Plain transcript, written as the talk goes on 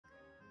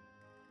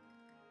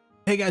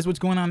Hey guys, what's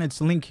going on? It's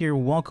Link here.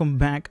 Welcome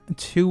back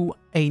to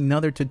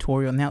another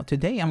tutorial. Now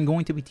today I'm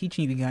going to be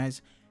teaching you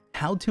guys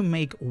how to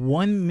make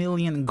 1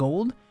 million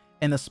gold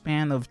in a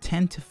span of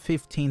 10 to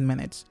 15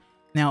 minutes.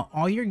 Now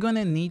all you're going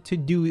to need to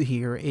do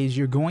here is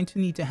you're going to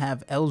need to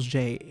have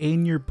LJ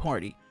in your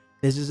party.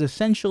 This is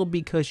essential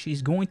because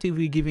she's going to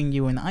be giving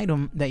you an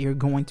item that you're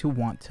going to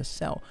want to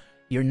sell.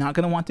 You're not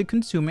going to want to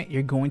consume it.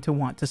 You're going to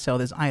want to sell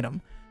this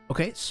item.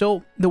 Okay,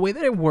 so the way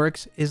that it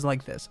works is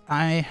like this.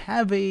 I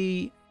have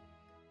a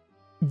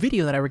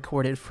video that I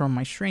recorded from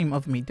my stream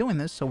of me doing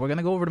this, so we're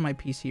gonna go over to my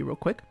PC real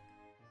quick.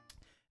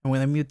 I'm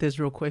gonna mute this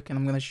real quick, and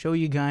I'm gonna show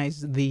you guys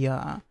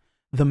the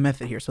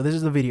method here. So this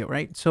is the video,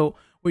 right? So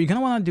what you're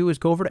gonna want to do is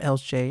go over to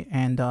LJ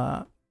and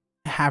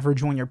have her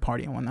join your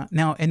party and whatnot.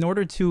 Now, in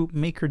order to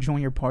make her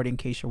join your party, in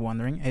case you're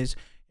wondering, is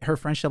her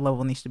friendship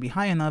level needs to be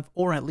high enough,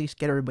 or at least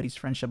get everybody's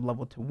friendship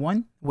level to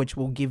 1, which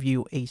will give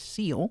you a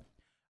seal.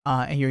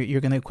 And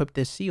you're gonna equip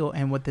this seal,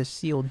 and what this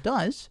seal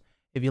does,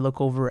 if you look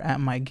over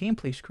at my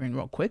gameplay screen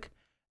real quick,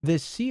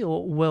 this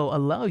seal will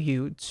allow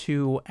you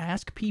to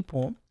ask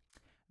people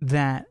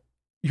that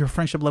your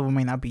friendship level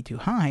may not be too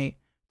high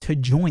to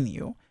join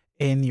you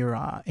in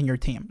your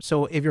team.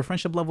 So if your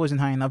friendship level isn't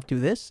high enough, do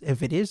this.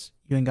 If it is,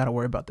 you ain't got to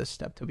worry about this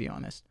step, to be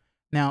honest.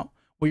 Now,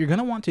 what you're going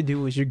to want to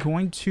do is you're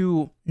going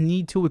to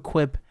need to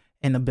equip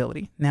an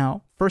ability.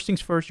 Now, first things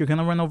first, you're going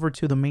to run over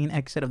to the main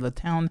exit of the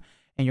town,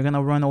 and you're going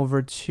to run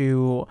over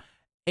to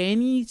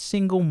any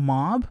single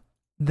mob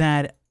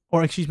that,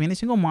 or excuse me, any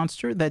single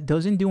monster that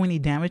doesn't do any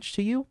damage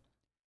to you,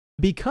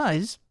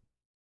 because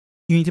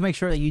you need to make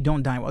sure that you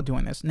don't die while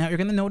doing this. Now, you're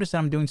going to notice that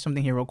I'm doing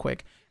something here real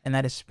quick, and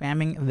that is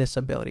spamming this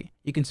ability.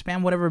 You can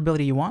spam whatever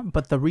ability you want,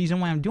 but the reason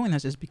why I'm doing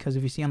this is because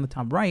if you see on the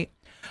top right,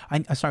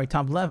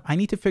 top left, I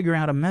need to figure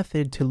out a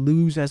method to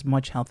lose as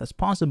much health as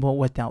possible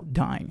without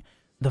dying.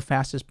 The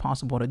fastest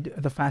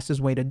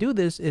way to do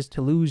this is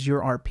to lose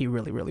your RP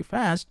really, really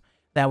fast.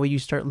 That way you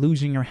start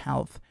losing your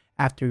health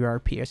after your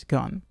RP is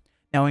gone.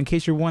 Now, in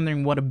case you're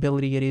wondering what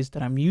ability it is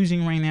that I'm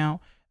using right now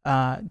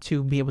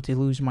to be able to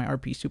lose my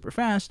RP super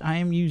fast, I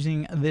am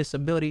using this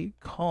ability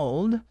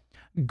called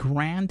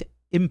Grand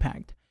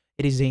Impact.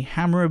 It is a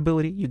hammer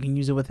ability. You can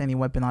use it with any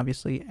weapon,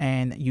 obviously,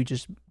 and you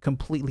just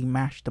completely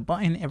mash the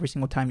button every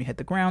single time you hit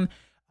the ground.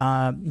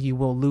 You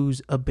will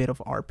lose a bit of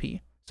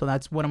RP. So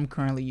that's what I'm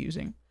currently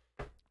using.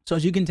 So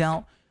as you can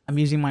tell, I'm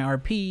using my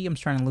RP. I'm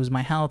starting to lose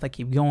my health. I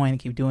keep going, I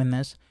keep doing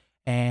this,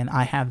 and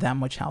I have that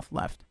much health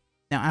left.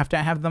 Now, after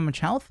I have that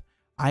much health,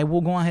 I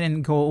will go ahead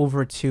and go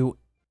over to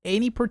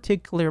any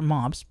particular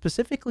mob,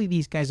 specifically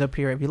these guys up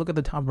here. If you look at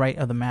the top right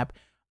of the map,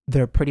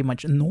 they're pretty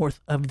much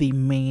north of the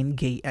main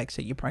gate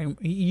exit.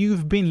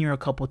 You've been here a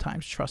couple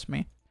times, trust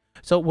me.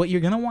 So what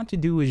you're going to want to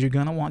do is you're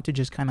going to want to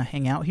just kind of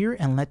hang out here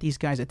and let these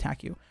guys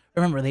attack you.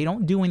 Remember, they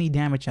don't do any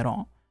damage at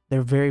all.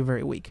 They're very,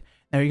 very weak.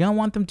 Now, you're going to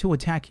want them to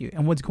attack you.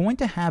 And what's going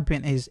to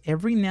happen is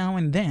every now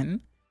and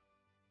then,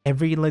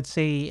 let's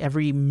say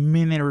every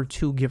minute or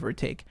two, give or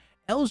take,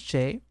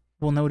 LJ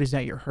will notice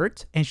that you're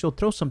hurt, and she'll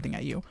throw something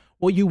at you.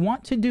 What you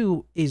want to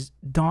do is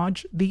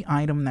dodge the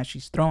item that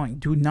she's throwing.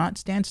 Do not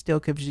stand still,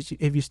 because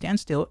if you stand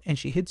still and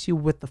she hits you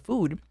with the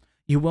food,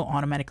 you will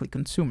automatically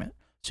consume it.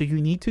 So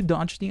you need to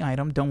dodge the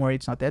item. Don't worry,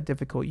 it's not that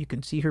difficult. You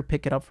can see her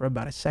pick it up for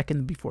about a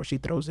second before she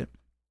throws it.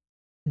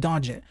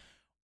 Dodge it.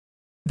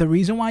 The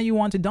reason why you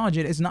want to dodge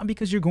it is not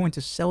because you're going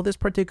to sell this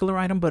particular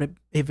item, but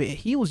if it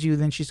heals you,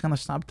 then she's going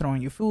to stop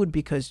throwing you food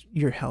because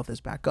your health is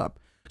back up.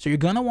 So you're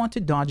going to want to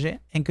dodge it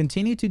and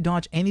continue to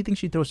dodge anything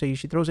she throws at you.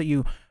 She throws at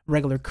you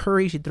regular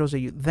curry. She throws at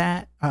you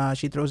that.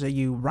 She throws at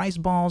you rice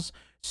balls,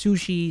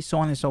 sushi, so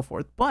on and so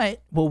forth.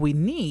 But what we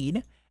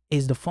need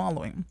is the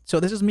following.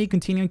 So this is me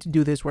continuing to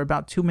do this. We're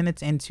about 2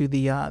 minutes into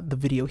the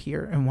video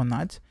here and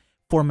whatnot.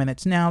 4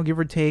 minutes now, give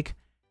or take.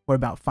 We're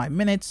about 5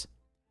 minutes.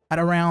 At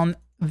around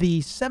the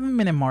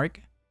 7-minute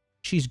mark,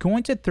 she's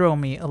going to throw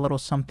me a little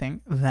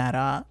something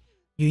that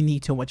you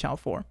need to watch out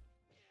for.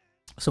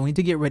 So we need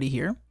to get ready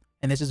here.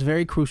 And this is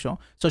very crucial.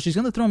 So she's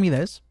going to throw me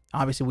this.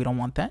 Obviously, we don't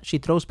want that. She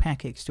throws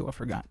pancakes too. I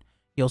forgot.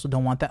 You also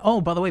don't want that.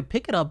 Oh, by the way,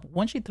 pick it up.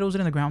 Once she throws it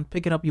in the ground,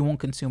 pick it up. You won't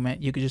consume it.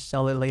 You could just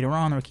sell it later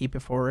on or keep it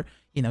for,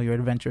 you know, your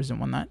adventures and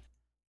whatnot.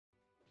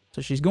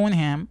 So she's going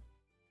ham.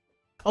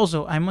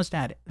 Also, I must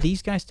add,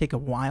 these guys take a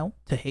while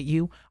to hit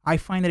you. I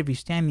find that if you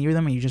stand near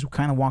them and you just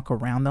kind of walk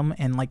around them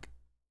and like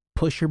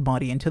push your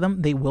body into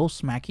them, they will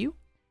smack you,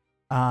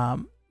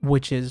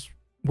 which is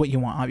what you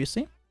want,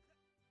 obviously.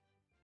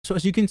 So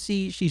as you can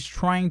see, she's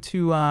trying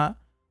to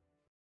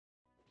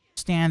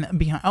stand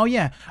behind. Oh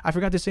yeah, I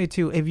forgot to say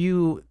too, if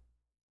you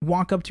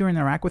walk up to her and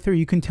interact with her,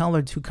 you can tell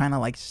her to kind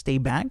of like stay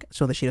back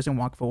so that she doesn't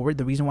walk forward.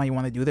 The reason why you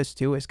want to do this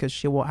too is because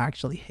she will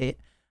actually hit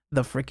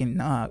the freaking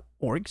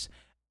orcs,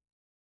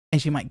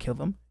 and she might kill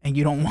them, and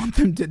you don't want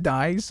them to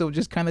die. So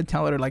just kind of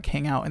tell her to like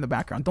hang out in the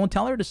background. Don't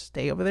tell her to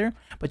stay over there,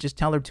 but just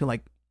tell her to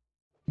like,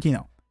 you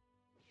know,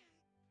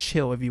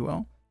 chill, if you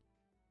will.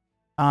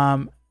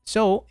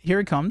 So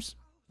here it comes.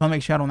 I'll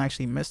make sure I don't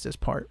actually miss this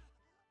part.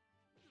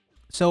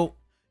 So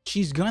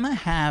she's gonna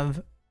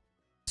have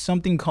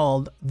something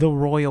called the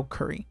Royal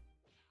Curry.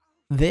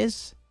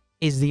 This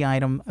is the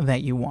item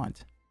that you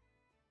want.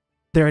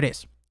 There it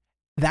is.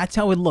 That's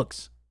how it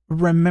looks.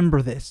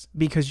 Remember this,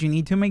 because you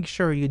need to make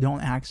sure you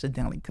don't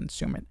accidentally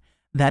consume it.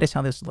 That is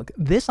how this looks.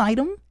 This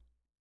item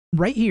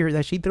right here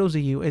that she throws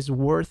at you is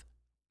worth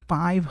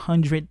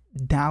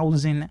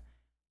 500,000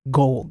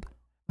 gold.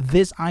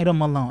 This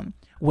item alone,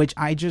 which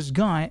I just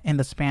got in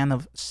the span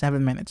of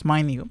 7 minutes.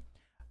 Mind you,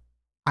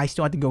 I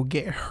still had to go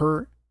get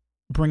her,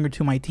 bring her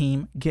to my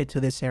team, get to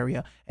this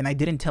area, and I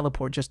didn't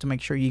teleport just to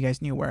make sure you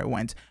guys knew where I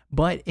went.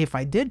 But if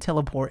I did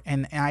teleport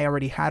and I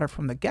already had her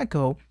from the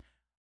get-go,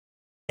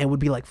 it would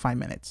be like 5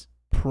 minutes,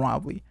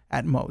 probably,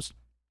 at most.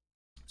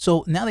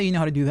 So now that you know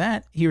how to do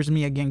that, here's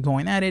me again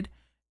going at it,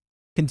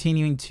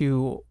 continuing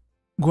to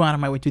go out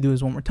of my way to do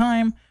this one more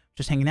time,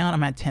 just hanging out.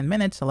 I'm at 10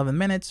 minutes, 11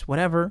 minutes,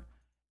 whatever.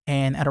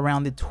 And at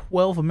around the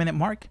 12-minute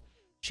mark,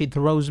 she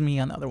throws me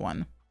another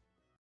one,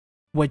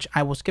 which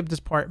I will skip this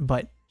part,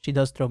 but she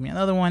does throw me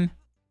another one.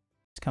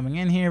 It's coming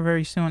in here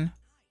very soon.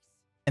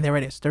 And there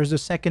it is. There's the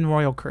second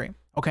royal curry.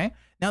 Okay.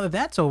 Now that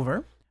that's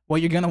over,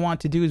 what you're going to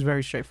want to do is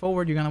very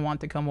straightforward. You're going to want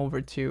to come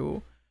over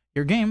to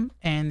your game,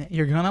 and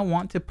you're going to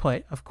want to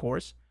put, of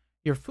course,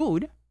 your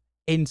food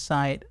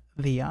inside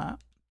the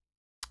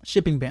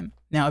shipping bin.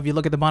 Now, if you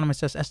look at the bottom, it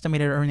says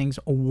estimated earnings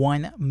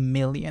 1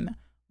 million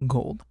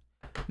gold.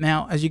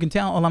 Now, as you can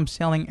tell, all I'm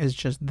selling is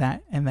just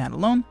that and that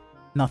alone,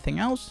 nothing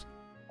else.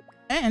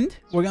 And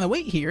we're going to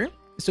wait here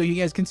so you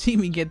guys can see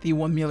me get the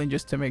 1 million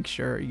just to make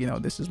sure, you know,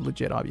 this is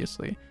legit,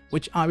 obviously,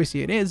 which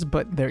obviously it is,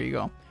 but there you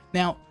go.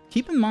 Now,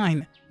 keep in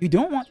mind, you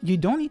don't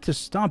need to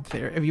stop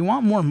there. If you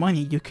want more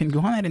money, you can go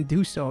on ahead and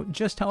do so.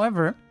 Just,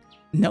 however,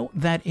 note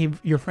that if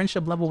your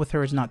friendship level with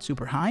her is not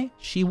super high,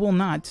 she will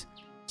not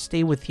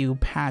stay with you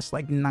past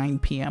like 9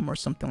 p.m. or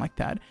something like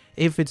that.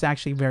 If it's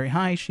actually very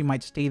high, she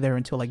might stay there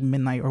until like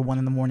midnight or 1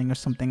 in the morning or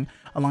something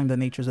along the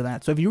natures of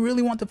that. So if you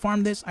really want to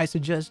farm this, I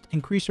suggest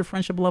increase your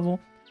friendship level.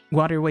 Go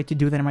out of your way to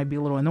do that. It might be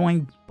a little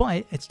annoying,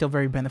 but it's still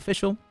very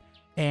beneficial,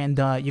 and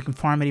you can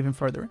farm it even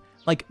further.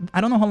 Like, I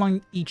don't know how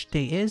long each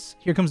day is.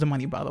 Here comes the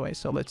money, by the way.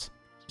 So let's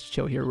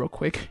chill here real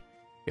quick.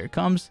 Here it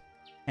comes.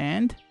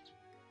 And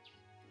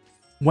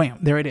wham,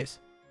 there it is.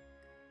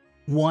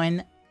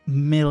 1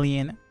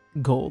 million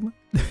gold.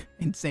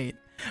 Insane.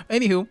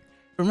 Anywho,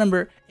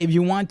 remember, if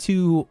you want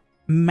to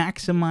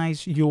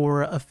maximize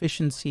your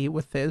efficiency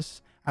with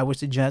this, I would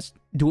suggest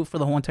do it for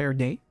the whole entire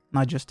day,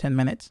 not just 10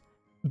 minutes.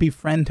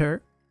 Befriend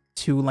her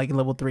to like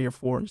level 3 or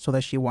 4 so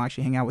that she will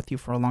actually hang out with you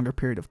for a longer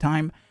period of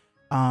time.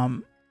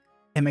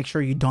 And make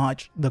sure you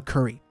dodge the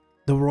curry,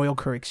 the royal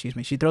curry, excuse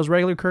me. She throws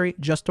regular curry,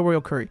 just the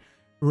royal curry.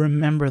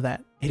 Remember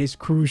that. It is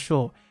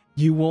crucial.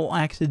 You will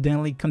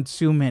accidentally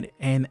consume it,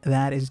 and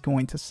that is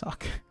going to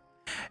suck.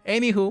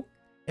 Anywho,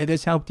 if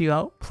this helped you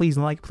out, please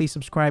like, please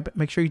subscribe.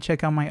 Make sure you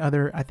check out my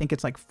other, I think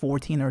it's like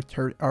 14 or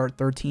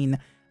 13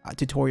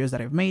 tutorials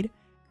that I've made.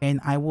 And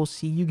I will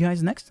see you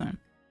guys next time.